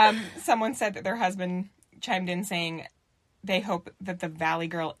 Someone said that their husband chimed in saying they hope that the Valley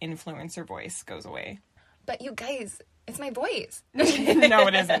Girl influencer voice goes away. But you guys, it's my voice. No,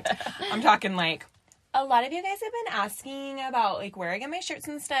 it isn't. I'm talking like, a lot of you guys have been asking about like where I get my shirts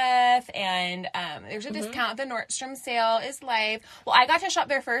and stuff, and there's a discount. The Nordstrom sale is live. Well, I got to shop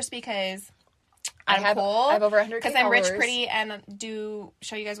there first because I'm cool. I have over 100 because I'm rich, pretty, and do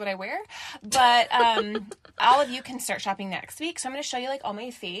show you guys what I wear. But all of you can start shopping next week. So I'm going to show you like all my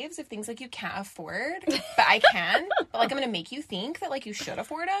faves of things like you can't afford, but I can. But like I'm going to make you think that like you should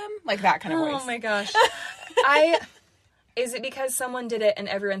afford them, like that kind of voice. Oh my gosh! Is it because someone did it and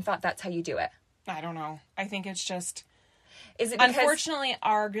everyone thought that's how you do it? I don't know. I think it's just... Is it because... Unfortunately,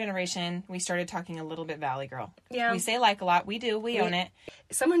 our generation, we started talking a little bit Valley Girl. Yeah. We say like a lot. We do. We own it.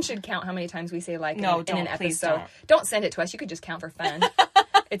 Someone should count how many times we say like in an please episode. Don't send it to us. You could just count for fun.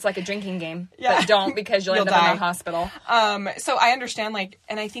 It's like a drinking game. Yeah. But don't, because you'll end up in the hospital. So I understand, like,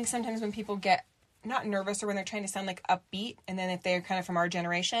 and I think sometimes when people get not nervous or when they're trying to sound like upbeat, and then if they're kind of from our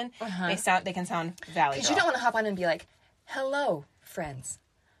generation, they can sound Valley Girl. Because you don't want to hop on and be like, hello, friends.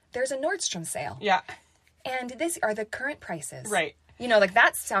 there's a Nordstrom sale. Yeah. And these are the current prices. Right. You know, like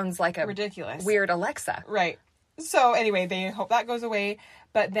that sounds like a ridiculous weird Alexa. Right. So anyway, they hope that goes away.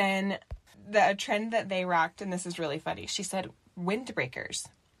 But then the trend that they rocked, and this is really funny, she said windbreakers.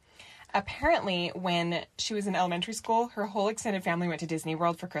 Apparently, when she was in elementary school, her whole extended family went to Disney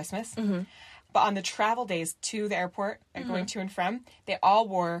World for Christmas. Mm-hmm. But on the travel days to the airport and going to and from, they all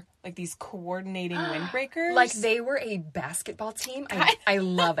wore like these coordinating windbreakers. Like they were a basketball team. I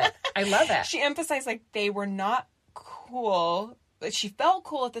love it. I love it. She emphasized like they were not cool, but she felt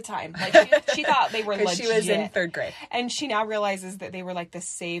cool at the time. Like she thought they were legit. She was in 3rd grade. And she now realizes that they were like the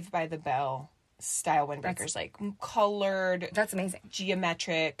Saved by the Bell style windbreakers, like colored. That's amazing.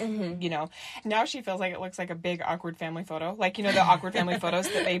 Geometric, you know. Now she feels like it looks like a big awkward family photo. Like, you know, the awkward family photos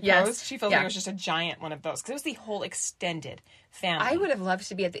that they post? She feels like it was just a giant one of those. Because it was the whole extended family. I would have loved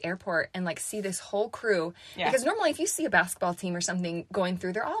to be at the airport and, like, see this whole crew. Yeah. Because normally if you see a basketball team or something going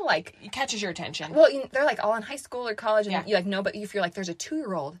through, they're all, like... It catches your attention. Well, they're, like, all in high school or college. And you, like, know, but if you're like, there's a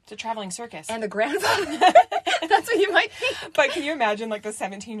 2-year-old. It's a traveling circus. And a grandfather. That's what you might think. But can you imagine, like, the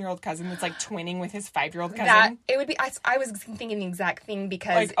 17-year-old cousin that's, like, twinning with his 5-year-old cousin? It would be... I was thinking the exact thing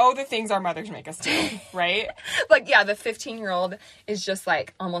because... Like, oh, the things our mothers make us do, right? Like, yeah, the 15-year-old is just,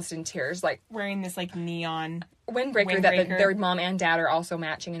 like, almost in tears, like... Wearing this, like, neon... Windbreaker that their mom and dad are also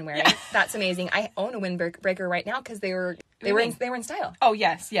matching and wearing. Yeah. That's amazing. I own a windbreaker right now because they were in style. Oh,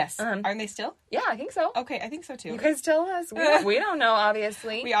 yes. Aren't they still? Yeah, I think so. Okay, I think so, too. You guys tell us. We don't know,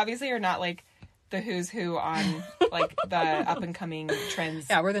 obviously. We obviously are not, like... the who's who on like the up and coming trends.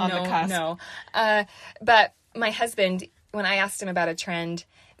 Yeah, we're the no. But my husband, when I asked him about a trend,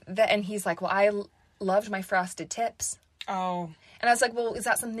 and he's like, "Well, I loved my frosted tips." Oh, and I was like, "Well, is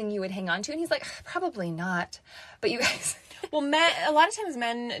that something you would hang on to?" And he's like, "Probably not." But you guys, well, a lot of times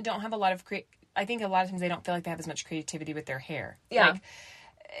men don't have a lot of I think a lot of times they don't feel like they have as much creativity with their hair. Yeah. Like,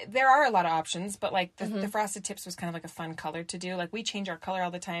 there are a lot of options, but like the frosted tips was kind of like a fun color to do. Like we change our color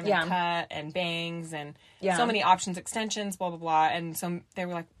all the time and cut and bangs and so many options, extensions, blah, blah, blah. And so they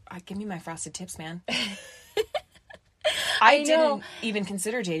were like, give me my frosted tips, man. I didn't even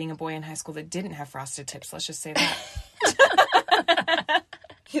consider dating a boy in high school that didn't have frosted tips. Let's just say that.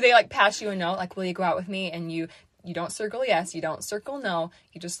 They like pass you a note, like, will you go out with me? And you don't circle yes, you don't circle no.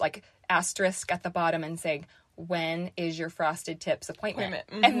 You just like asterisk at the bottom and say, when is your frosted tips appointment?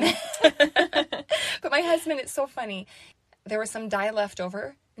 Mm-hmm. And then, but my husband, it's so funny. There was some dye left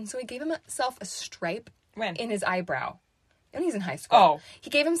over, and so he gave himself a stripe in his eyebrow. And he's in high school. Oh. He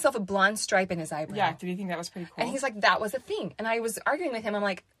gave himself a blonde stripe in his eyebrow. Yeah, did he think that was pretty cool? And he's like, that was a thing. And I was arguing with him. I'm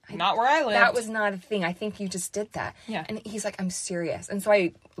like, not where I lived. That was not a thing. I think you just did that. Yeah. And he's like, I'm serious. And so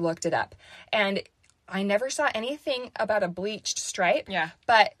I looked it up. And I never saw anything about a bleached stripe. Yeah.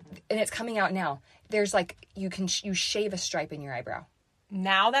 And it's coming out now. There's like, you shave a stripe in your eyebrow.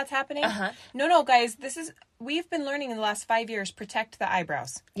 Now that's happening? Uh-huh. No, guys, we've been learning in the last 5 years, protect the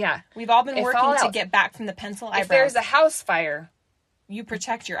eyebrows. Yeah. We've all been working to get back from the pencil eyebrows. If there's a house fire. You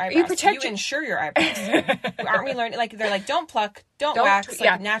protect your eyebrows. You insure your eyebrows. Aren't we learning? Like, they're like, don't pluck, don't wax,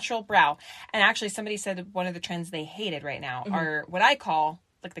 like natural brow. And actually somebody said one of the trends they hated right now are what I call,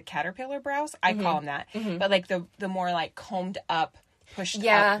 like the caterpillar brows. I call them that. Mm-hmm. But like the more like combed up, pushed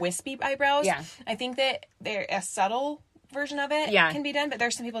up, wispy eyebrows. Yeah. I think that they're a subtle version of it can be done, but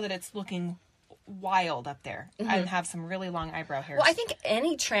there's some people that it's looking wild up there and have some really long eyebrow hairs. Well, I think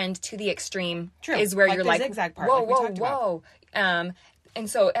any trend to the extreme is where you're like, zigzag part, whoa. And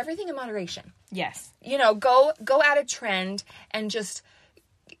so everything in moderation. Yes. You know, go at a trend and just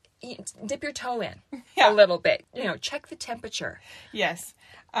dip your toe in a little bit. You know, check the temperature. Yes.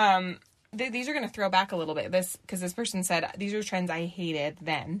 These are going to throw back a little bit. Because this person said these are trends I hated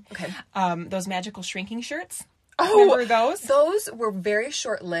then. Okay. Those magical shrinking shirts. Oh, remember those? Those were very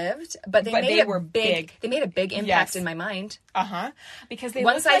short-lived, but they were big. They made a big impact in my mind. Because they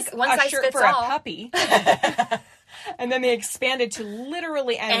looked like a shirt for a puppy. And then they expanded to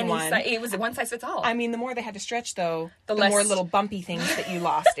literally anyone. It was one size fits all. I mean, the more they had to stretch, though, the more little bumpy things that you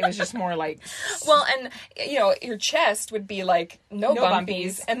lost. It was just more like... Well, and, you know, your chest would be like, no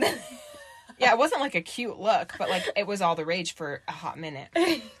bumpies. And then... Yeah, it wasn't like a cute look, but like it was all the rage for a hot minute.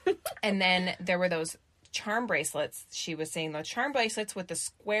 And then there were those charm bracelets. She was saying the charm bracelets with the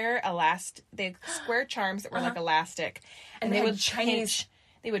square charms that were like elastic. And they would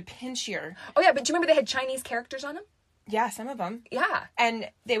pinch your... Oh, yeah, but do you remember they had Chinese characters on them? Yeah, some of them. Yeah. And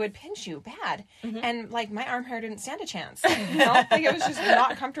they would pinch you bad. Mm-hmm. And, like, my arm hair didn't stand a chance. You know? Like, it was just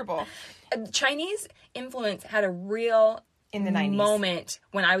not comfortable. Chinese influence had a real... In the 90s. Moment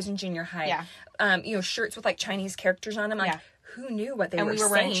when I was in junior high. Yeah. You know, shirts with, like, Chinese characters on them. Like, who knew what they were saying? And we were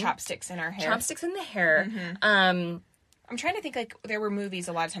wearing chopsticks in our hair. Chopsticks in the hair. Mm-hmm. I'm trying to think, like, there were movies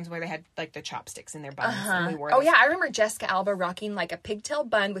a lot of times where they had, like, the chopsticks in their buns. And we wore Oh, those. yeah. I remember Jessica Alba rocking, like, a pigtail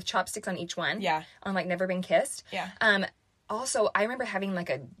bun with chopsticks on each one. Yeah. On, like, Never Been Kissed. Yeah. Also, I remember having, like,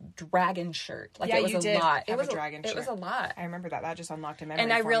 a dragon shirt. Like, Yeah, it was you a did lot. have a dragon It was shirt. a lot. I remember that. That just unlocked a memory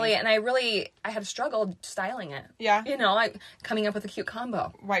And I for really, me. I had struggled styling it. Yeah. You know, like, coming up with a cute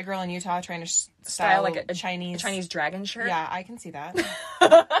combo. White girl in Utah trying to Style, like, a Chinese dragon shirt. Yeah, I can see that.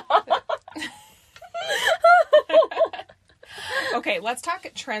 Okay, let's talk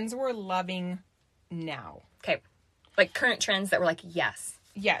trends we're loving now. Okay. Like, current trends that were like, yes.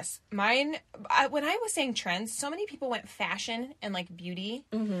 Yes. Mine, when I was saying trends, so many people went fashion and, like, beauty.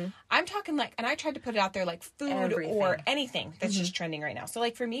 Mm-hmm. I'm talking, like, and I tried to put it out there, like, food or anything that's just trending right now. So,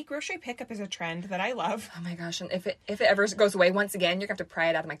 like, for me, grocery pickup is a trend that I love. Oh, my gosh. And if it ever goes away once again, you're going to have to pry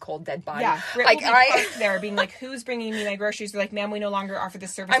it out of my cold, dead body. Yeah. Britt Like, will be parked there being like, who's bringing me my groceries? They're like, ma'am, we no longer offer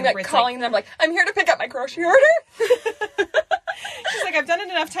this service. I'm, like, Britt's calling them, like, I'm here to pick up my grocery order. She's like, I've done it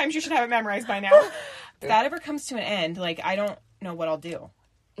enough times. You should have it memorized by now. If that ever comes to an end, like, I don't know what I'll do.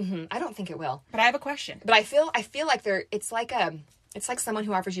 Mm-hmm. I don't think it will. But I have a question. But I feel like it's like someone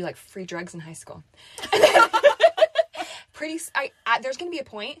who offers you, like, free drugs in high school. There's going to be a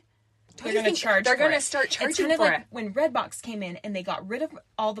point. They're going to charge. They're going to it. start charging it's kind of for like it. when Redbox came in and they got rid of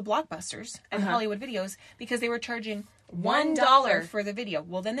all the Blockbusters and Hollywood videos because they were charging $1 for the video.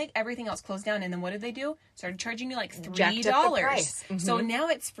 Well, then everything else closed down, and then what did they do? Started charging you like $3. Mm-hmm. So now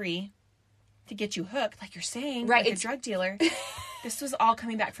it's free to get you hooked, like you're saying, right? Like a drug dealer. This was all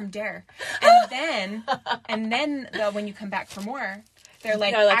coming back from Dare, and then when you come back for more, they're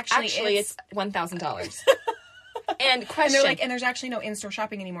like, actually it's $1,000. And they're like, and there's actually no in-store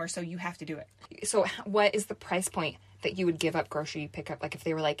shopping anymore, so you have to do it. So what is the price point that you would give up grocery pickup? Like, if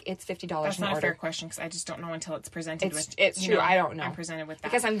they were like, it's $50 That's an not order. a fair question, because I just don't know until it's presented with. It's true. I don't know. I'm presented with that.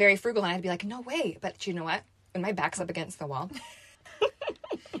 Because I'm very frugal, and I'd be like, no way. But you know what? When my back's up against the wall.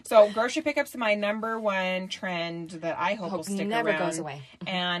 So grocery pickup's my number one trend that I hope will stick never around. goes away.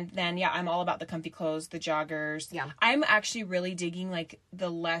 And then, yeah, I'm all about the comfy clothes, the joggers. Yeah. I'm actually really digging, like, the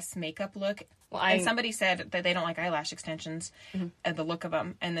less makeup look. Well, and somebody said that they don't like eyelash extensions and the look of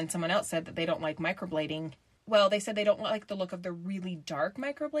them. And then someone else said that they don't like microblading. Well, they said they don't like the look of the really dark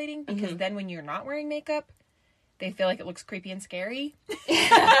microblading because then when you're not wearing makeup, they feel like it looks creepy and scary. But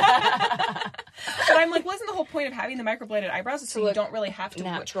I'm like, wasn't the whole point of having the microbladed eyebrows so you don't really have to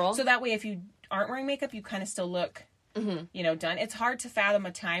natural? So that way, if you aren't wearing makeup, you kind of still look, you know, done. It's hard to fathom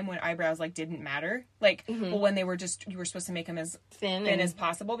a time when eyebrows, like, didn't matter. Like, well, when they were just, you were supposed to make them as thin as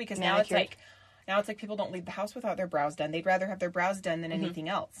possible, because now it's like people don't leave the house without their brows done. They'd rather have their brows done than anything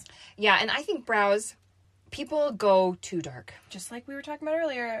else. Yeah, and I think brows, people go too dark. Just like we were talking about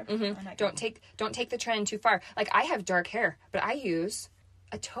earlier. Don't take the trend too far. Like, I have dark hair, but I use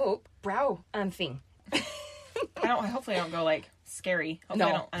a taupe brow thing. Hopefully I don't go, like, scary.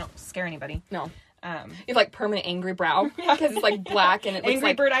 Hopefully I don't scare anybody. No. You have, like, permanent angry brow because it's, like, black and it looks Angry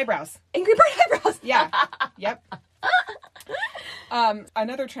like bird eyebrows. Angry bird eyebrows. Yeah. Yep.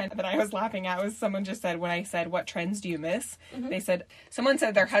 Another trend that I was laughing at was someone just said, when I said, what trends do you miss? They said, someone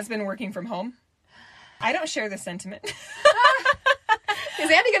said their husband working from home. I don't share this sentiment. Is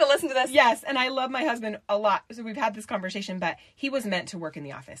Andy going to listen to this? Yes, and I love my husband a lot. So we've had this conversation, but he was meant to work in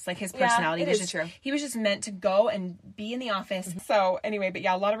the office. Like, his personality was just true. He was just meant to go and be in the office. So anyway, but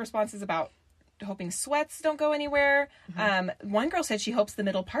yeah, a lot of responses about hoping sweats don't go anywhere. One girl said she hopes the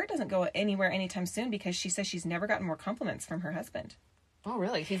middle part doesn't go anywhere anytime soon because she says she's never gotten more compliments from her husband. Oh,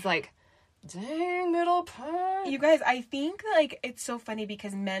 really? He's like, dang, middle part. You guys, I think, like, it's so funny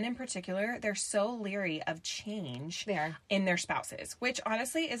because men in particular, they're so leery of change in their spouses, which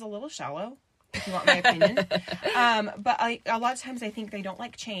honestly is a little shallow, if you want my opinion. But a lot of times I think they don't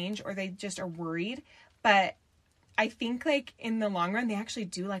like change, or they just are worried. But I think, like, in the long run, they actually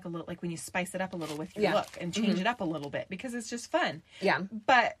do like a little, like, when you spice it up a little with your look and change it up a little bit, because it's just fun. Yeah.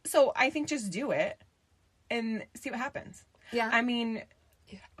 But so I think just do it and see what happens. Yeah. I mean,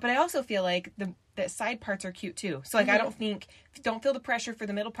 but I also feel like the side parts are cute too. So, like, I don't feel the pressure for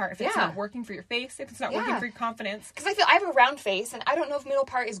the middle part if it's not working for your face, if it's not working for your confidence. Because I have a round face, and I don't know if middle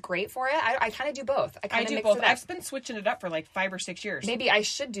part is great for it. I kind of do both. I do both. I've been switching it up for like 5 or 6 years. Maybe I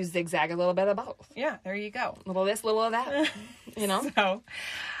should do zigzag a little bit of both. Yeah, there you go. A little of this, a little of that. You know? So,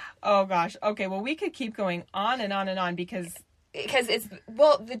 oh gosh. Okay, well, we could keep going on and on and on because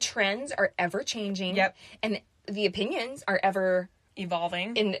the trends are ever changing. Yep. And the opinions are ever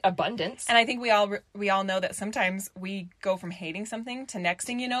evolving in abundance. And I think we all know that sometimes we go from hating something to next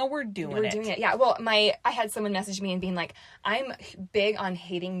thing you know, we're doing it. Yeah. Well, I had someone message me and being like, I'm big on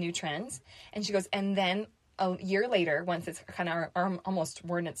hating new trends. And she goes, and then a year later, once it's kind of almost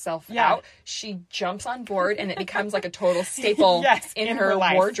worn itself out, she jumps on board and it becomes like a total staple in her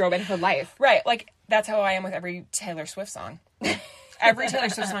wardrobe and her life. Right. Like, that's how I am with every Taylor Swift song. Every Taylor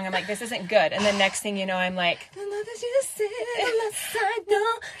Swift song, I'm like, this isn't good. And the next thing you know, I'm like, yes,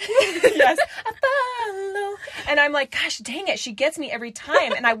 I follow. And I'm like, gosh, dang it, she gets me every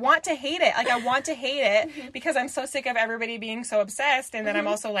time. And I want to hate it. Like, I want to hate it because I'm so sick of everybody being so obsessed. And then I'm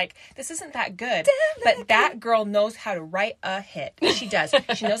also like, this isn't that good. But that girl knows how to write a hit. She does.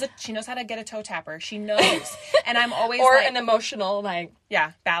 She knows how to get a toe tapper. She knows. And I'm always or like, an emotional, like,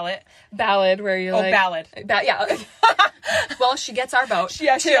 ballad where you're ballad. Well, she gets our vote.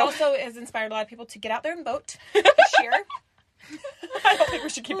 Yeah, she also has inspired a lot of people to get out there and vote this year. I don't think we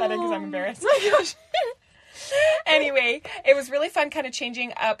should keep that in because I'm embarrassed. Oh my gosh. Anyway, it was really fun kind of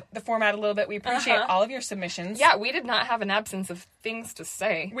changing up the format a little bit. We appreciate all of your submissions. Yeah, we did not have an absence of things to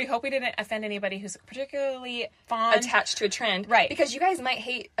say. We hope we didn't offend anybody who's particularly fond. Attached to a trend. Right. Because you guys might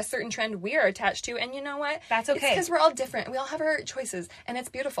hate a certain trend we are attached to, and you know what? That's okay. It's because we're all different. We all have our choices, and it's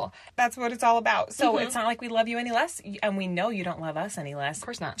beautiful. That's what it's all about. So it's not like we love you any less, and we know you don't love us any less. Of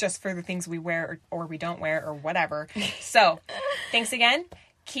course not. Just for the things we wear or we don't wear or whatever. So, thanks again.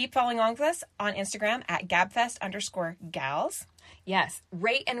 Keep following along with us on Instagram at gabfest_gals. Yes.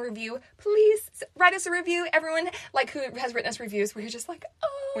 Rate and review. Please write us a review. Everyone who has written us reviews, we're just like,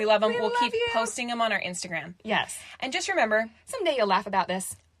 oh, we love them. We'll keep posting them on our Instagram. Yes. And just remember, someday you'll laugh about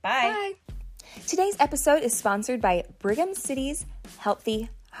this. Bye. Bye. Today's episode is sponsored by Brigham City's Healthy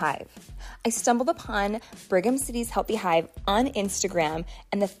Hive. I stumbled upon Brigham City's Healthy Hive on Instagram,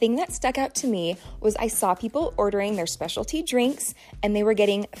 and the thing that stuck out to me was I saw people ordering their specialty drinks, and they were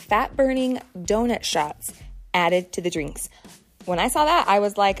getting fat-burning donut shots added to the drinks. When I saw that, I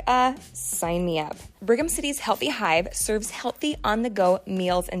was like, sign me up. Brigham City's Healthy Hive serves healthy on-the-go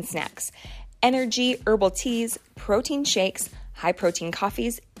meals and snacks, energy, herbal teas, protein shakes, high-protein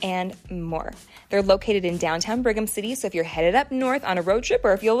coffees, and more. They're located in downtown Brigham City, so if you're headed up north on a road trip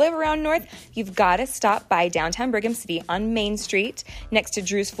or if you live around north, you've got to stop by downtown Brigham City on Main Street next to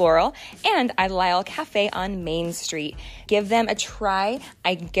Drew's Floral and Idle Isle Cafe on Main Street. Give them a try.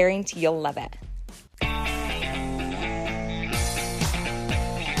 I guarantee you'll love it.